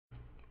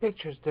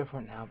picture's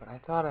different now, but I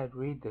thought I'd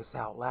read this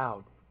out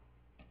loud.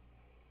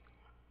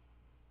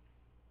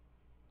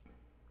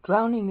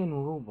 Drowning in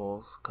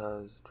rubles,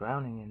 'cause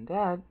drowning in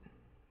debt,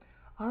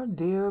 our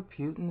dear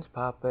Putin's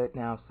puppet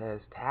now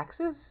says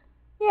taxes?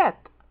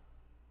 Yet!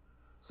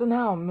 So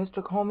now,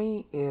 Mr.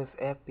 Comey, if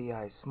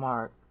FBI's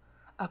smart,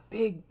 a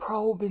big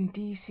probe in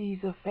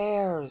DT's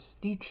affairs,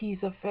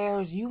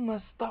 you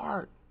must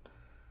start.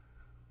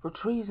 For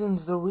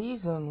treason's the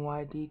reason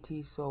why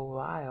DT's so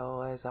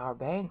vile, as our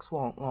banks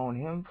won't loan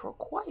him for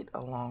quite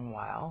a long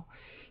while.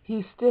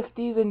 He stiffed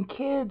even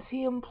kids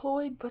he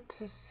employed but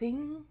to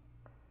sing?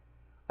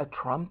 A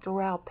Trump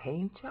Doral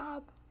paint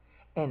job?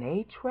 An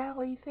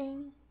H-rally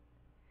thing?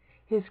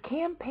 His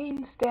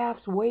campaign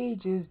staff's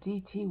wages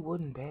DT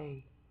wouldn't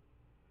pay.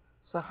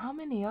 So how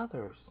many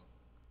others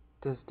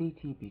does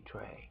DT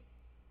betray?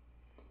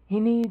 He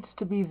needs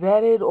to be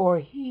vetted or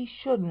he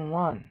shouldn't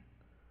run.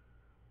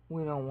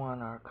 We don't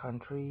want our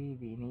country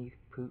beneath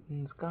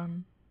Putin's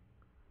gun.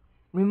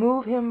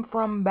 Remove him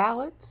from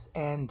ballots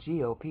and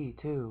GOP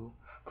too,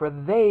 for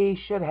they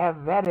should have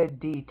vetted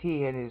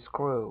DT and his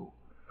crew.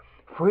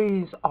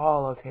 Freeze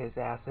all of his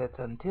assets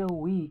until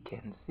we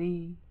can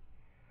see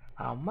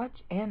how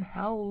much and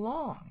how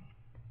long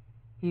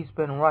he's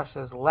been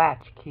Russia's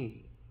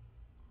latchkey.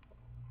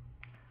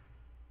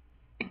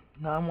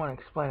 Now I want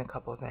to explain a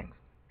couple of things.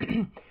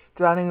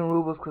 Drowning in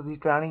rubles because he's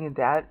drowning in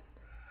debt.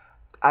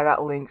 I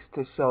got links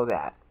to show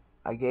that.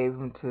 I gave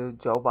them to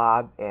Joe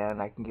Bob, and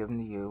I can give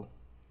them to you.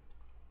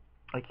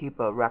 I keep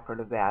a record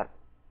of that.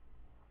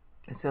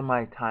 It's in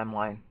my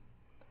timeline.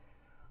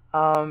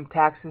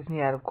 Taxes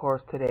yet, of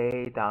course,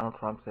 today. Donald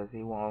Trump says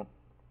he won't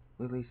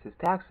release his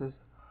taxes.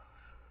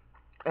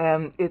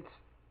 And it's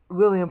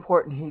really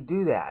important he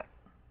do that,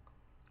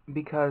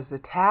 because the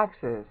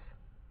taxes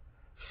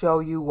show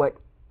you what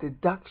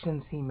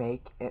deductions he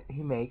makes,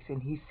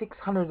 and he's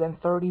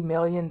 $630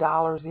 million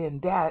in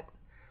debt.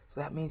 So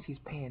that means he's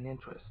paying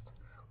interest.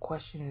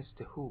 Question is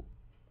to who?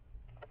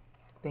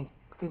 Think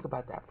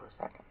about that for a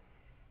second.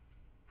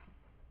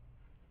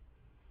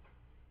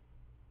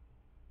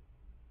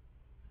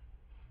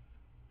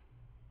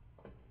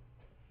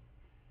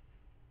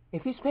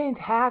 If he's paying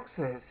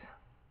taxes,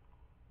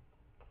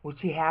 which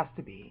he has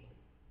to be,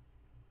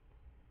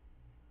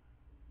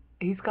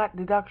 he's got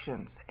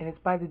deductions, and it's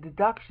by the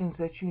deductions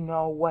that you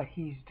know what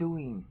he's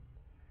doing.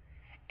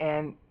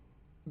 And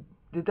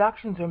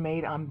deductions are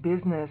made on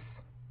business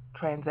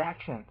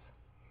transactions.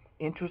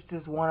 Interest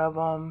is one of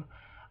them.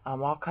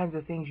 All kinds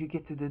of things you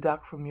get to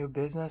deduct from your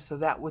business, so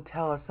that would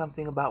tell us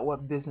something about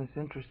what business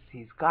interests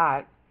he's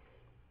got.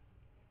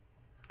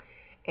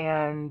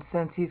 And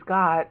since he's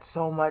got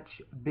so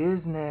much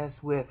business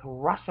with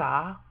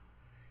Russia,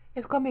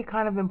 it's going to be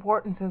kind of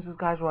important since this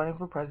guy's running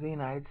for president of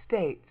the United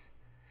States.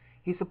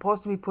 He's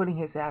supposed to be putting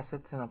his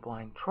assets in a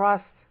blind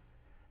trust.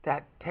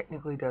 That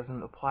technically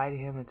doesn't apply to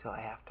him until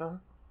after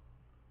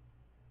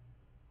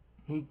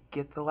he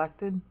gets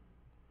elected.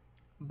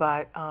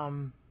 But,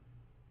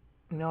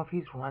 if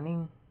he's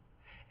running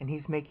and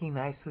he's making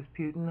nice with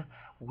Putin,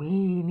 we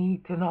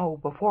need to know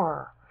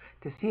before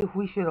to see if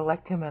we should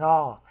elect him at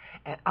all.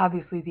 And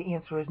obviously the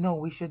answer is no,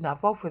 we should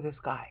not vote for this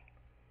guy.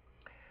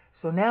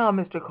 So now,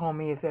 Mr.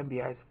 Comey, if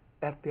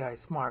FBI is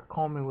smart,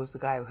 Comey was the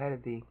guy who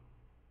headed the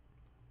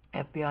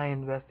FBI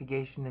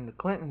investigation into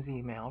Clinton's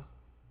emails.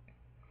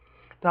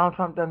 Donald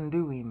Trump doesn't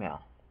do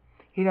email.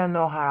 He doesn't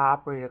know how to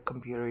operate a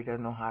computer. He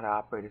doesn't know how to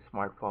operate a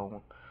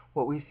smartphone.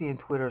 What we see in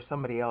Twitter,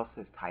 somebody else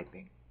is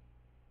typing.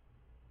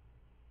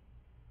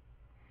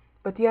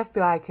 But the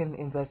FBI can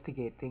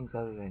investigate things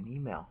other than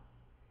email,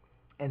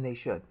 and they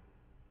should.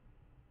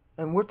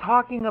 And we're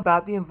talking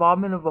about the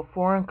involvement of a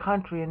foreign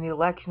country in the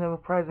election of a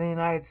president of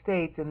the United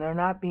States, and they're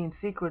not being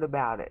secret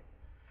about it.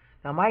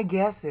 Now, my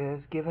guess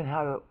is, given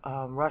how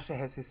Russia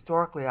has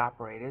historically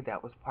operated,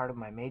 that was part of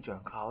my major in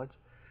college,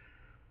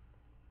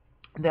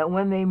 that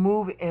when they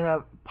move in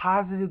a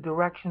positive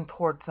direction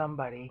toward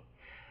somebody,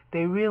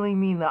 they really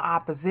mean the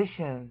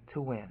opposition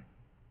to win.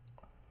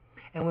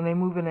 And when they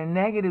move in a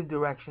negative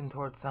direction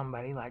toward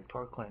somebody, like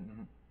toward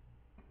Clinton,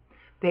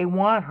 they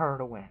want her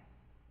to win.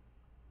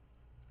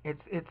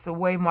 It's the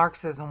way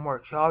Marxism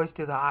works. You always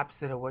do the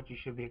opposite of what you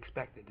should be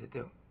expected to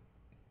do.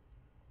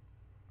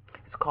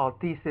 It's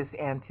called thesis,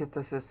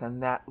 antithesis,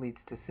 and that leads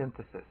to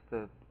synthesis,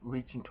 the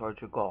reaching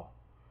towards your goal.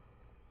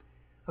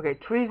 Okay,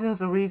 treason's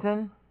the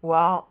reason.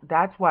 Well,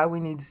 that's why we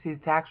need to see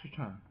the tax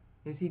return.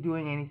 Is he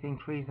doing anything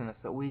treasonous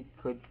that we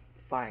could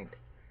find?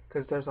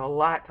 Because there's a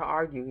lot to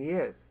argue he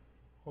is.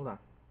 Hold on.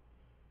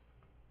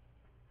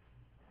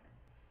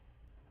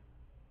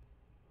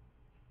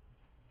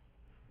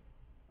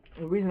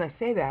 The reason I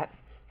say that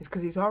is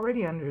because he's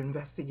already under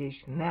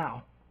investigation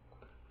now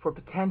for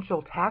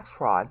potential tax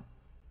fraud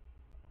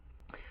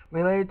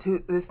related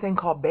to this thing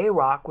called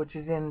Bayrock, which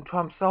is in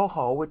Trump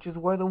Soho, which is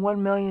where the $1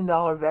 million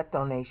vet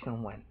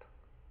donation went.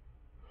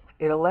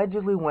 It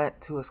allegedly went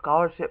to a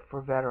scholarship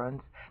for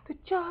veterans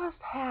that just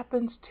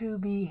happens to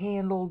be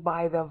handled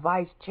by the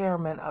vice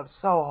chairman of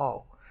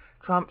Soho,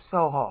 Trump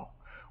Soho,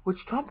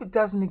 which Trump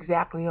doesn't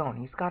exactly own.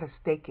 He's got a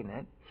stake in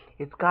it.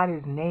 It's got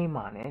his name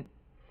on it.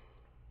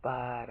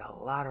 but a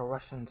lot of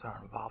Russians are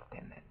involved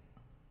in it.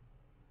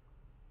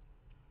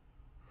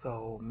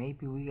 So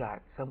maybe we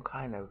got some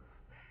kind of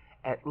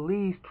at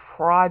least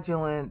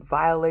fraudulent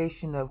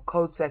violation of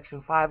Code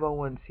Section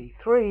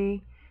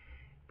 501c3,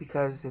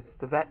 because it's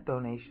the vet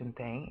donation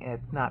thing.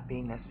 It's not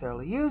being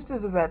necessarily used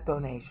as a vet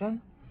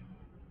donation.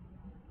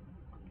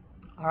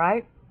 All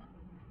right?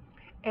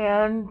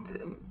 And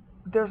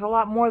there's a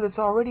lot more that's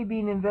already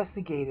being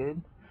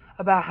investigated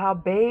about how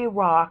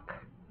Bayrock,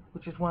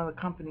 which is one of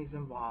the companies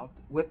involved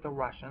with the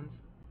Russians,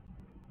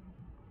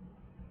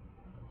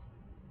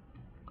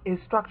 is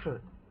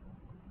structured,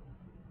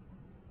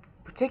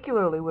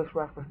 particularly with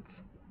reference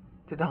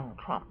to Donald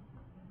Trump.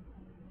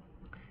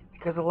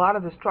 Because a lot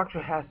of the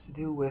structure has to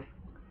do with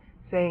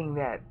saying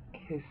that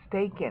his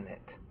stake in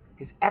it,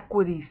 his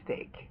equity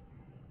stake,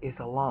 is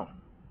a loan.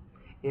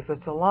 If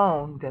it's a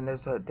loan, then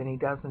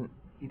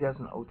he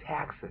doesn't owe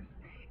taxes.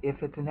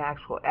 If it's an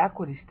actual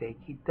equity stake,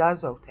 he does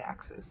owe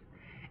taxes.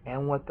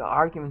 And what the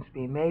argument's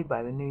being made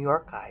by the New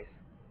York guys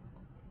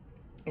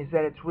is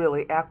that it's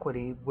really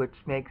equity, which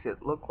makes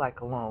it look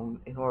like a loan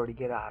in order to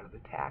get out of the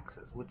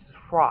taxes, which is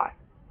fraud.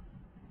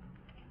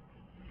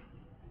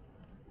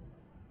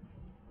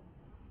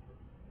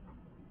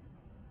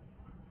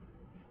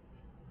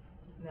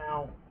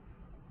 Now,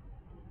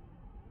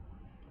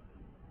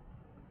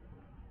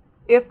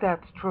 if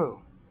that's true,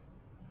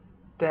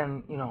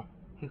 then,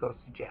 he goes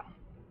to jail.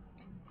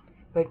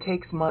 But it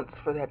takes months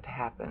for that to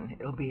happen.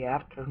 It'll be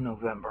after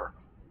November.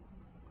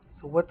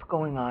 So what's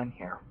going on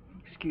here?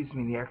 Excuse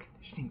me, the air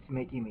conditioning's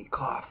making me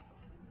cough.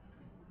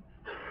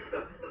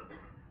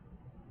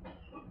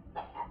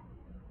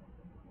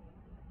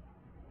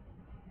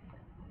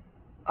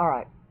 All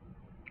right.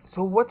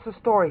 So what's the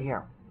story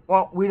here?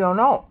 Well, we don't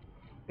know.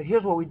 But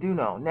here's what we do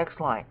know. Next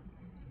line.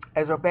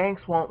 As our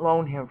banks won't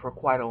loan him for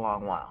quite a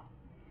long while.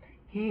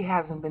 He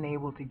hasn't been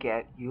able to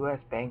get U.S.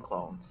 bank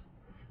loans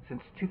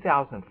since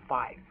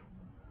 2005.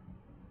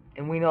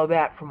 And we know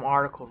that from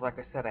articles. Like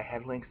I said, I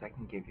had links I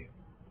can give you.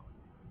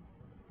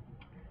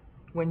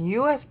 When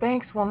U.S.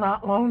 banks will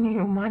not loan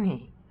you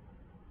money,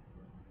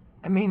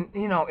 I mean,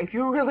 if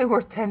you're really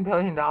worth $10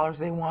 billion,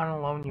 they want to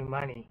loan you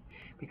money.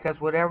 Because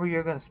whatever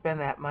you're going to spend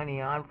that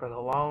money on for the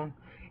loan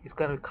is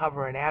going to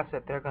cover an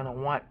asset they're going to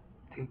want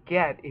to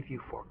get if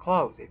you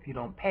foreclose, if you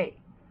don't pay.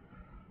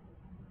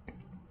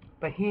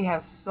 But he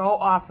has so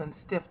often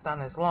stiffed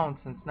on his loans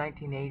since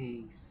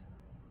 1980s.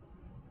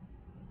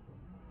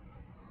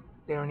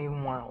 They don't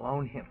even want to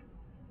loan him.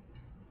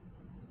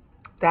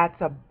 That's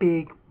a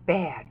big,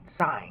 bad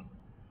sign.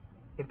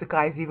 If the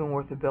guy's even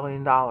worth $1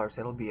 billion,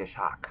 it'll be a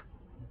shock.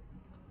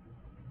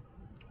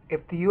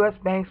 If the U.S.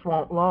 banks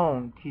won't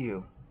loan to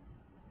you,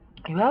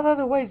 you have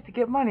other ways to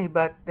get money,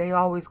 but they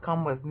always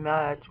come with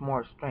much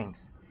more strings.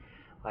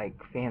 Like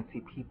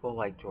fancy people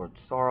like George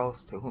Soros,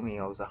 to whom he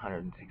owes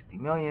 $160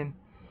 million.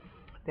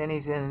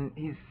 Then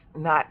he's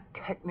not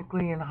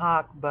technically in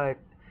hock, but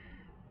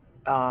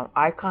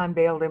Icon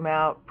bailed him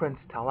out. Prince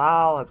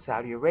Talal of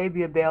Saudi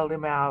Arabia bailed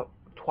him out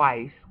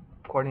twice,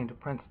 according to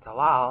Prince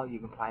Talal. You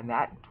can find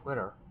that in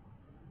Twitter.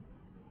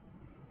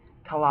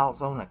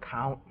 Talal's own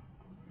account.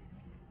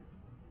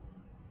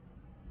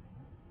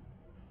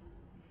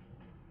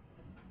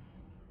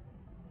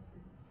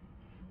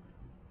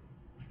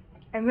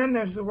 And then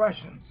there's the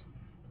Russians.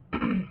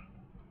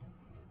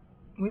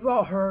 We've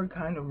all heard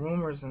kind of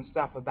rumors and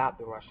stuff about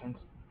the Russians.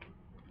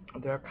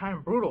 They're kind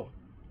of brutal.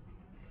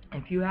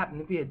 If you happen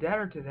to be a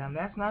debtor to them,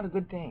 that's not a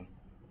good thing.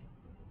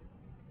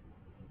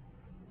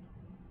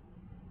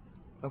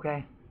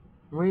 Okay?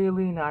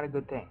 Really not a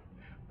good thing.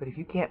 But if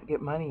you can't get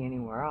money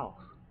anywhere else,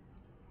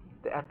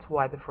 that's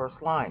why the first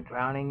line,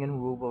 drowning in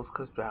rubles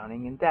because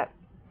drowning in debt.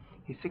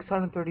 He's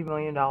 $630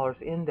 million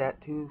in debt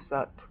to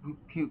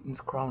Putin's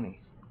cronies.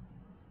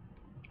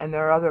 And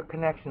there are other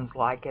connections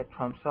like at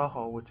Trump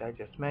Soho, which I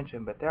just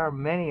mentioned, but there are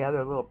many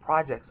other little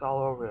projects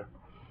all over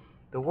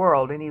the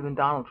world, and even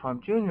Donald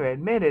Trump Jr.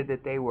 admitted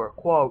that they were,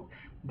 quote,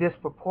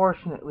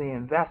 disproportionately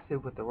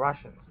invested with the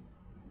Russians.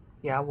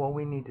 Yeah, well,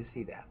 we need to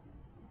see that.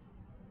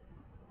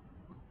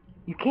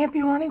 You can't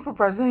be running for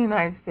president of the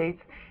United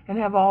States and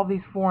have all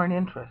these foreign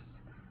interests.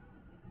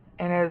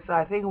 And as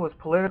I think it was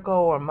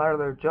Politico or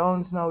Mother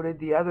Jones noted,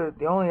 the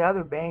only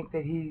other bank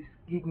that he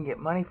can get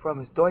money from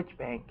is Deutsche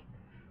Bank.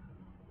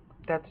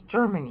 That's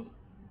Germany.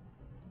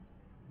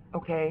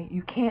 Okay?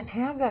 You can't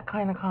have that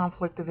kind of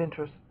conflict of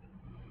interest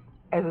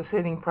as a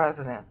sitting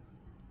president.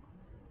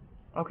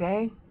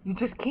 Okay? You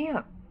just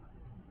can't.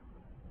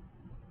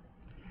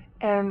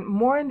 And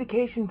more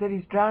indications that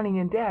he's drowning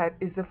in debt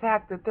is the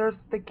fact that there's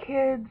the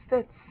kids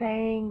that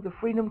sang, the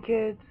Freedom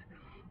Kids,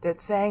 that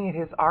sang at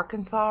his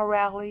Arkansas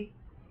rally.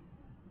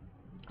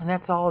 And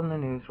that's all in the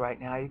news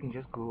right now. You can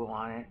just Google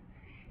on it.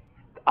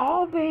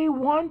 All they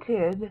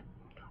wanted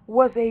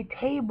was a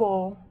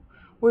table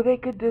where they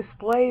could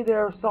display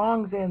their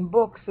songs and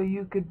books so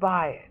you could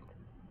buy it.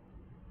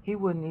 He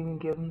wouldn't even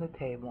give them the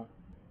table.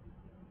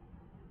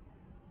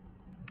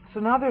 So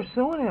now they're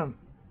suing him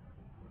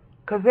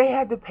because they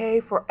had to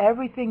pay for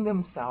everything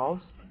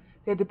themselves,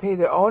 They had to pay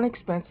their own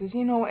expenses,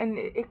 and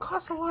it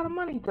costs a lot of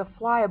money to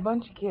fly a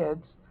bunch of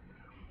kids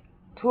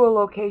to a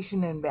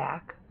location and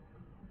back,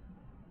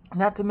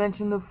 not to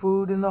mention the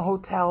food and the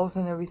hotels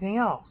and everything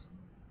else.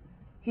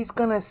 He's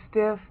going to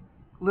stiff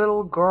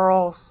little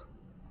girls.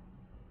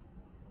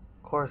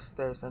 Of course,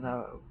 there's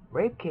a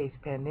rape case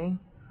pending.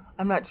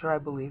 I'm not sure I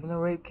believe in the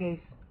rape case,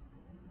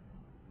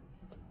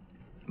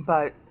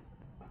 but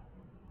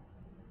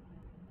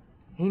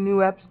he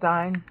knew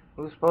Epstein.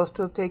 It was supposed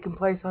to have taken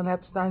place on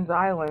Epstein's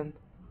Island.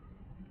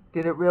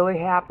 Did it really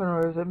happen,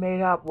 or is it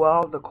made up?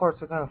 Well, the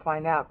courts are going to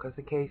find out because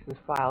the case is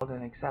filed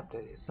and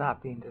accepted. It's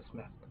not being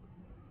dismissed.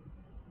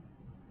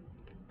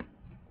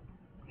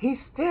 He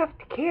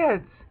stiffed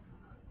kids,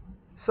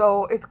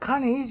 so it's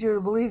kind of easier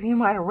to believe he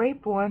might have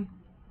raped one.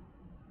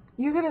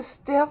 You're going to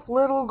stiff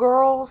little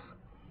girls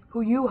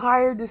who you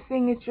hired to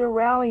sing at your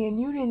rally,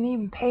 and you didn't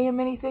even pay them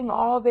anything.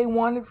 All they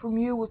wanted from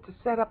you was to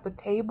set up a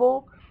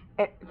table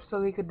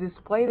so they could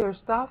display their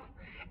stuff,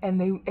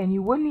 and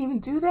you wouldn't even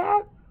do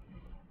that?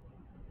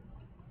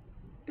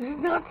 This is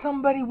not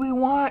somebody we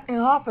want in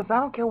office. I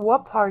don't care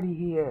what party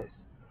he is.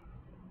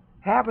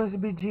 Happens to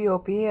be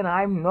GOP, and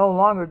I'm no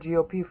longer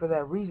GOP for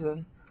that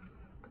reason.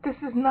 But this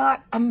is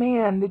not a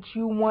man that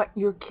you want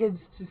your kids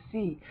to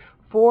see.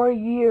 4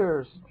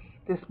 years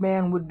this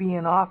man would be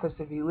in office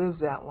if he lives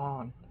that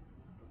long.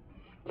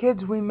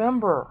 Kids,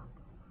 remember.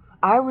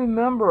 I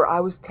remember. I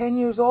was 10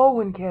 years old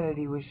when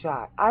Kennedy was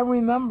shot. I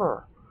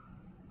remember.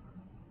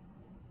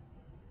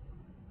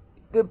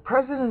 The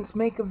presidents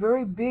make a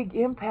very big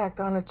impact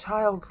on a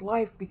child's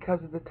life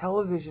because of the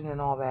television and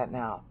all that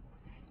now.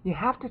 You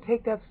have to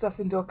take that stuff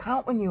into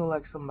account when you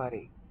elect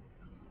somebody.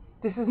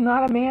 This is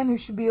not a man who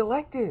should be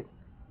elected.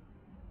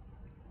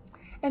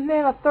 And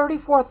then a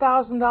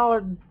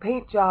 $34,000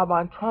 paint job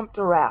on Trump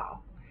Doral.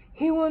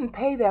 He wouldn't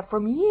pay that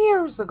from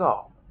years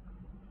ago.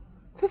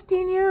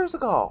 15 years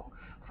ago.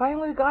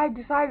 Finally, the guy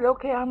decided,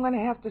 okay, I'm going to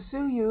have to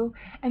sue you.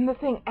 And the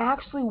thing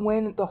actually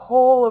went the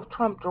whole of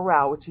Trump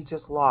Doral, which he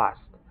just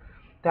lost.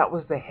 That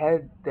was the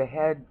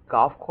head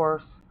golf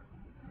course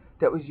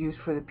that was used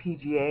for the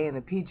PGA. And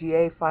the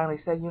PGA finally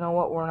said, you know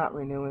what, we're not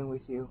renewing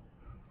with you.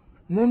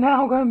 And they're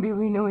now going to be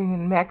renewing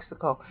in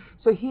Mexico.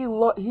 So he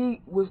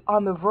was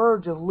on the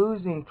verge of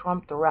losing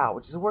Trump Doral,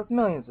 which is worth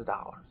millions of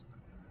dollars,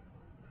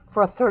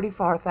 for a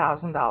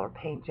 $34,000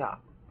 paint job.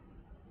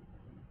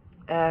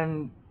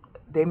 And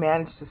they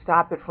managed to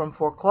stop it from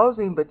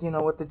foreclosing, but you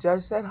know what the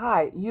judge said?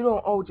 Hi, you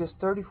don't owe just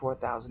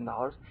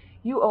 $34,000.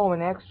 You owe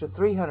an extra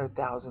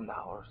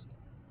 $300,000.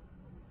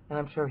 And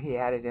I'm sure he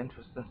added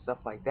interest and stuff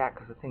like that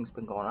because the thing's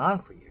been going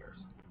on for years.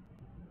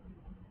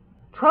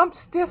 Trump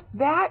stiffed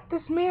that.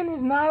 This man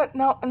is not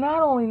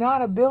only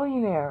not a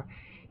billionaire,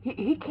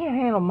 he can't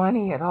handle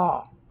money at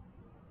all.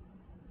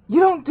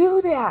 You don't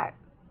do that.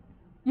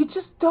 You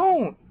just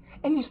don't.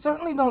 And you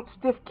certainly don't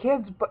stiff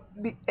kids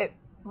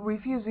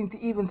refusing to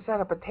even set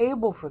up a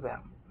table for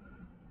them.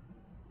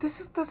 This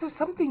is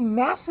something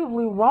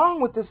massively wrong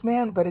with this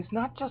man, but it's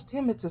not just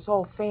him, it's his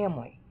whole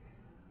family.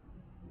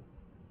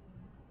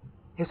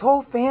 His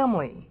whole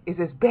family is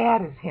as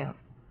bad as him.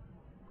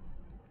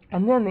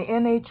 And then the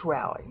NH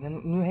rally, the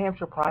New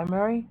Hampshire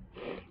primary,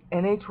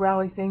 NH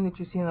rally thing that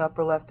you see in the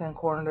upper left-hand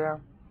corner there,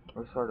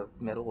 or sort of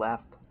middle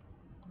left.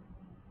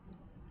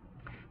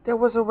 There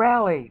was a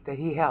rally that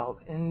he held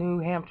in New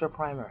Hampshire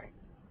primary.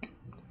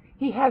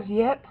 He has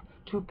yet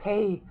to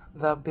pay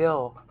the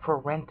bill for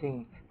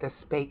renting the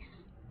space.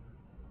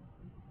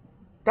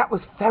 That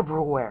was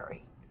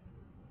February.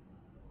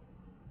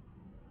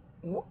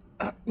 You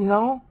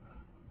know?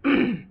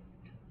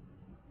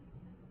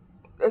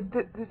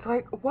 It's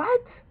like,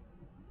 what?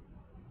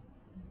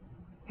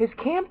 His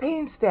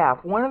campaign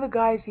staff, one of the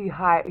guys he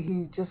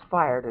just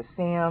fired, is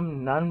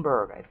Sam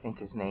Nunberg, I think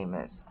his name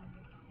is.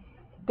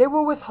 They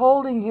were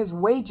withholding his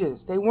wages.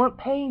 They weren't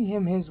paying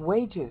him his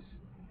wages.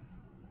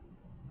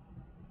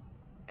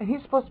 And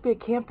he's supposed to be a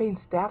campaign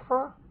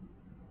staffer?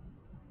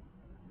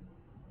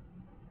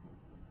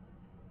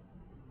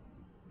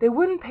 They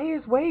wouldn't pay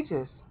his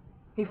wages.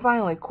 He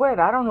finally quit.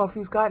 I don't know if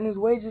he's gotten his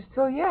wages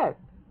till yet.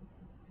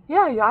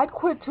 Yeah, I'd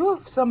quit too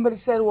if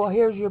somebody said, well,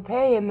 here's your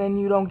pay, and then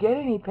you don't get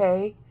any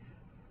pay.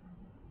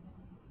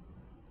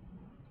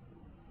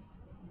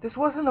 This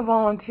wasn't a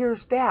volunteer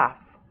staff.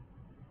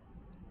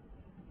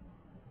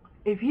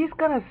 If he's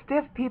going to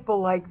stiff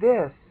people like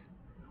this,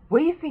 what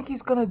do you think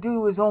he's going to do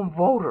to his own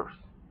voters?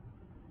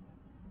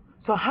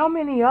 So how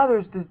many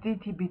others does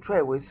DT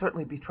betray? Well, he's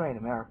certainly betrayed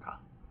America.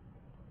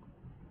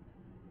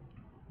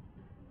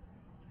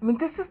 I mean,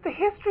 this is the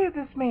history of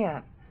this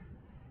man.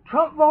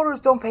 Trump voters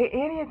don't pay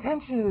any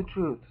attention to the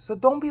truth, so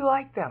don't be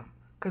like them,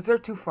 because they're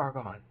too far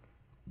gone.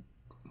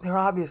 They're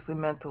obviously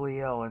mentally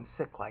ill and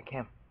sick like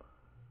him.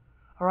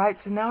 All right,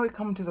 so now we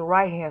come to the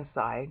right-hand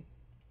side.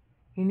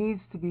 He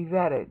needs to be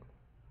vetted,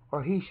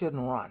 or he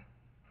shouldn't run.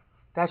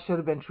 That should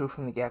have been true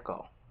from the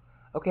get-go.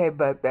 Okay,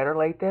 but better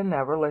late than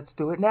never. Let's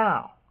do it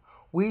now.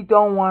 We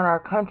don't want our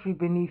country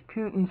beneath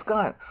Putin's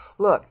gun.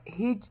 Look,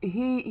 he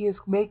is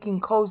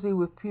making cozy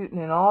with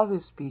Putin in all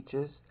his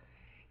speeches.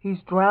 He's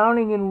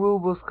drowning in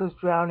rubles because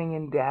drowning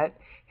in debt.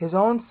 His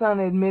own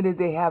son admitted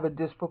they have a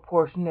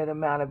disproportionate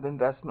amount of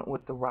investment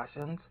with the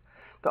Russians.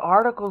 The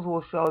articles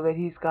will show that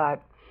he's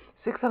got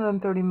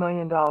 $630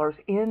 million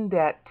in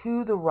debt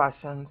to the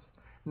Russians,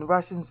 and the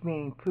Russians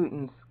meaning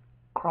Putin's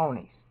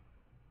cronies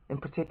in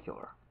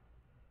particular.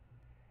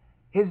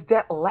 His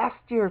debt last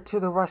year to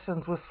the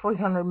Russians was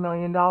 $300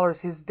 million.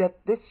 His debt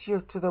this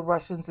year to the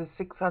Russians is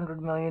 $600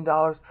 million,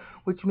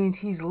 which means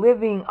he's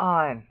living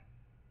on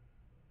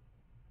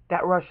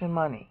that Russian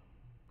money.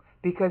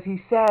 Because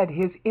he said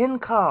his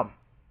income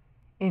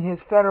in his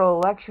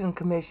Federal Election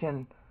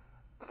Commission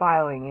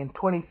filing in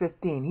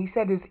 2015, he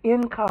said his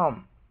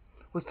income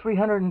was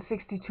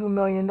 $362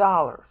 million.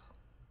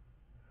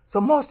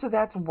 So most of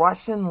that's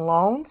Russian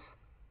loans.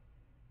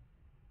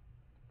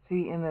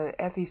 See, in the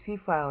FEC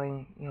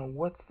filing,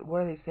 what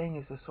are they saying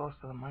is the source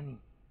of the money?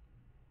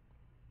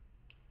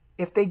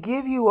 If they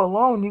give you a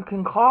loan, you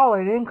can call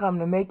it income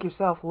to make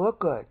yourself look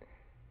good.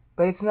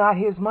 But it's not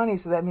his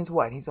money, so that means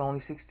what? He's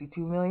only $62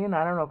 million?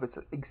 I don't know if it's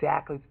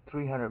exactly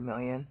 $300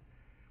 million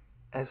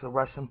as the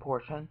Russian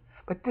portion.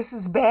 But this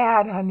is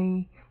bad,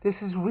 honey. This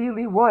is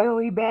really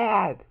royally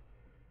bad.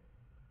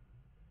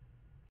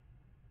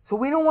 So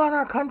we don't want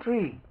our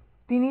country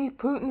beneath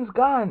Putin's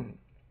gun.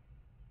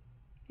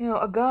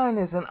 A gun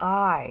is an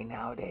eye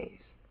nowadays.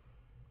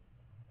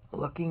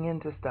 Looking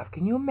into stuff.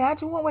 Can you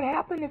imagine what would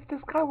happen if this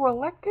guy were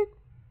elected?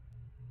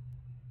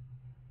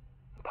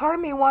 Part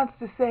of me wants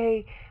to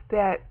say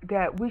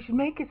that we should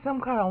make it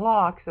some kind of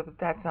law, except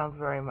that sounds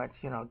very much,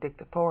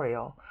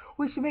 dictatorial.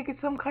 We should make it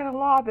some kind of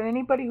law that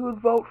anybody who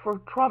would vote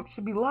for Trump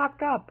should be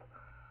locked up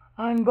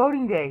on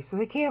voting day so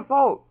they can't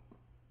vote.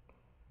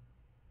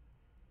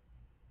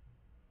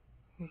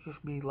 They should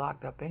be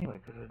locked up anyway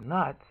because they're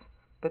nuts.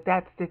 But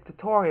that's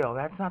dictatorial.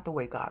 That's not the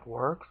way God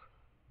works.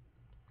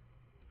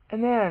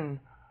 And then,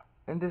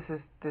 and this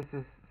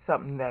is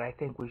something that I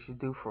think we should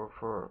do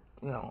for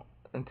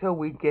until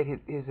we get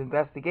his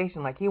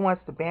investigation. Like he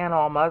wants to ban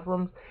all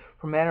Muslims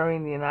from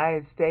entering the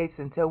United States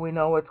until we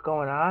know what's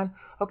going on.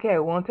 Okay,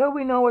 well, until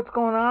we know what's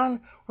going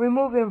on,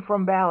 remove him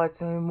from ballots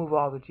and remove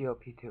all the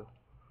GOP too.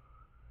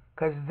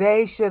 Because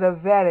they should have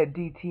vetted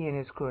DT and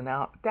his crew.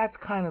 Now, that's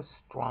kind of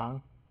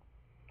strong.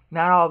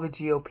 Not all the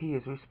GOP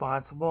is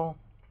responsible.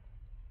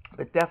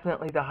 But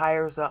definitely the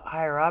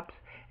higher-ups,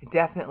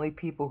 definitely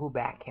people who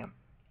back him.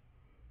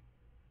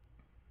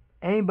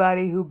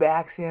 Anybody who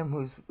backs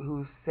him,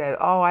 who's said,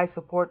 "Oh, I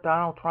support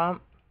Donald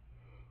Trump,"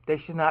 you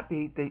should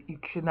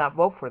not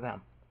vote for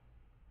them.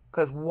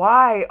 Because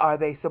why are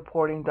they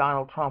supporting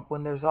Donald Trump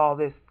when there's all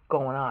this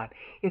going on?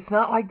 It's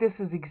not like this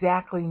is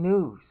exactly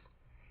news.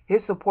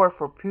 His support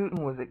for Putin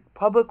was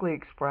publicly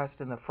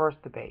expressed in the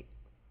first debate.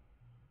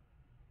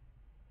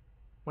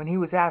 When he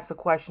was asked a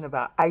question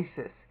about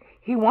ISIS,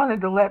 he wanted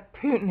to let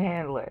Putin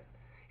handle it.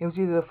 It was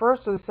either the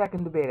first or the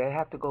second debate. I'd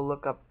have to go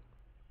look up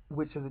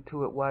which of the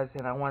two it was,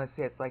 and I want to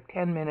say it's like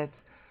 10 minutes,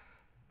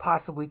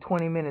 possibly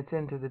 20 minutes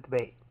into the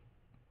debate.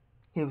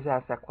 He was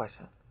asked that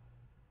question.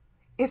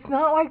 It's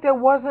not like there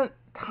wasn't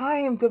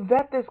time to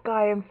vet this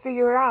guy and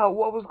figure out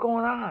what was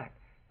going on.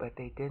 But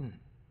they didn't.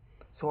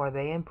 So are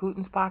they in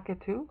Putin's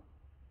pocket too?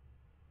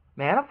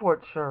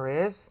 Manafort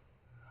sure is.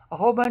 A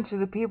whole bunch of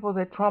the people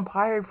that Trump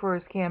hired for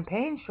his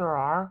campaign sure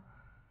are.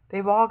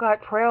 They've all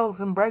got trails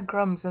and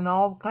breadcrumbs and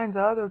all kinds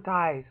of other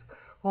ties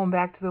going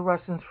back to the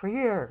Russians for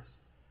years.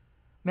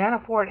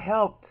 Manafort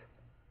helped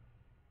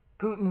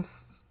Putin's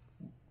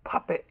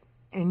puppet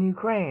in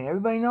Ukraine.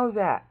 Everybody knows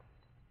that.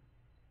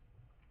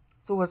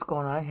 So what's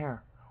going on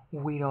here?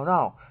 We don't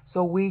know.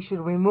 So we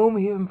should remove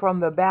him from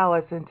the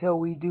ballots until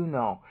we do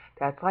know.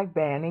 That's like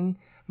banning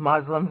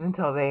Muslims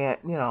until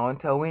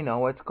until we know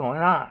what's going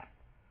on.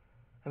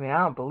 I mean, I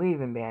don't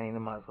believe in banning the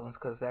Muslims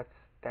because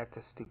that's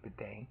a stupid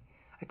thing.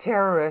 A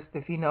terrorist,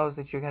 if he knows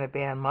that you're going to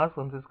ban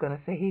Muslims, is going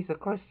to say he's a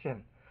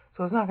Christian.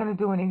 So it's not going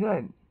to do any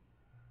good.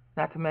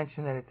 Not to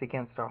mention that it's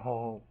against our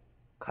whole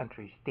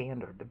country's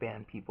standard to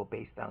ban people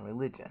based on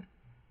religion.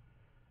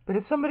 But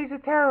if somebody's a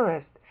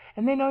terrorist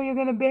and they know you're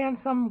going to ban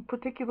some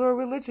particular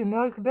religion,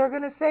 they're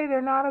going to say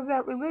they're not of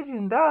that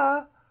religion.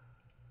 Duh.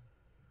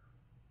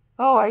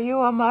 Oh, are you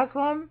a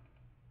Muslim?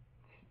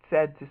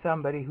 Said to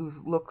somebody who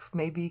looks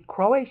maybe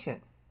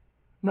Croatian.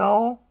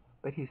 No,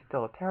 but he's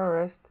still a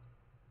terrorist.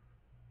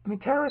 I mean,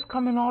 terrorists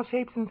come in all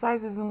shapes and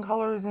sizes and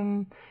colors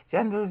and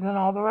genders and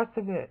all the rest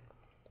of it.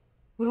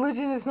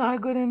 Religion is not a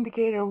good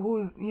indicator of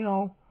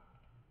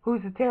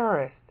who's a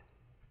terrorist.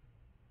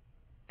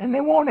 And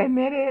they won't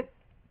admit it.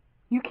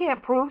 You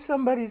can't prove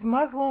somebody's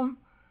Muslim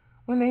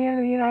when they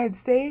enter the United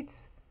States.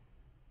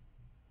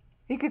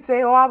 He could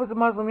say, "Oh, I was a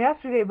Muslim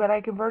yesterday, but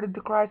I converted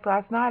to Christ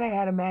last night. I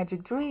had a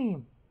magic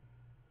dream."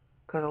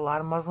 Because a lot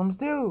of Muslims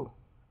do.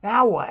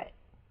 Now what?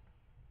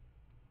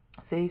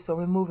 See, so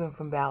remove him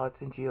from ballots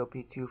in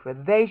GOP too, for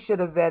they should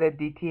have vetted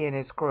DT and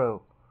his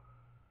crew.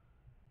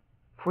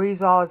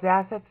 Freeze all his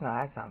assets? No,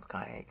 that sounds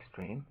kind of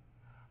extreme.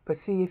 But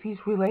see, if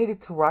he's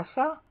related to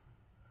Russia,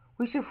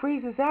 we should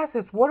freeze his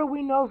assets. What do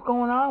we know is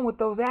going on with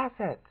those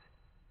assets?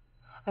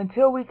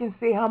 Until we can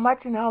see how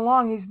much and how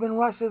long he's been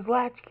Russia's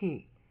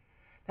latchkey.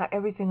 Now,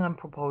 everything I'm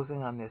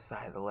proposing on this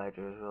side of the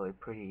ledger is really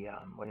pretty,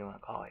 what do you want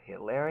to call it,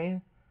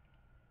 Hitlerian?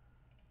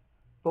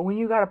 But when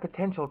you got a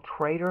potential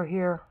traitor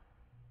here,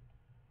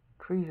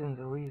 treason's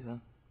a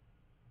reason.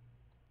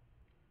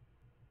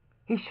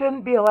 He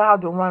shouldn't be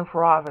allowed to run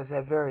for office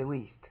at very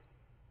least.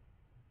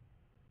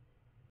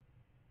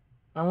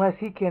 Unless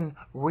he can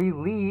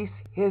release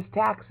his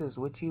taxes,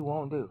 which he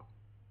won't do.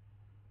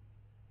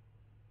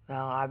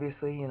 Now,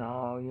 obviously,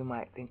 you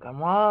might think I'm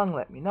wrong.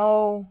 Let me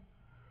know.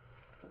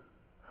 I'm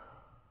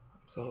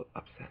so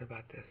upset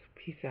about this.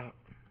 Peace out.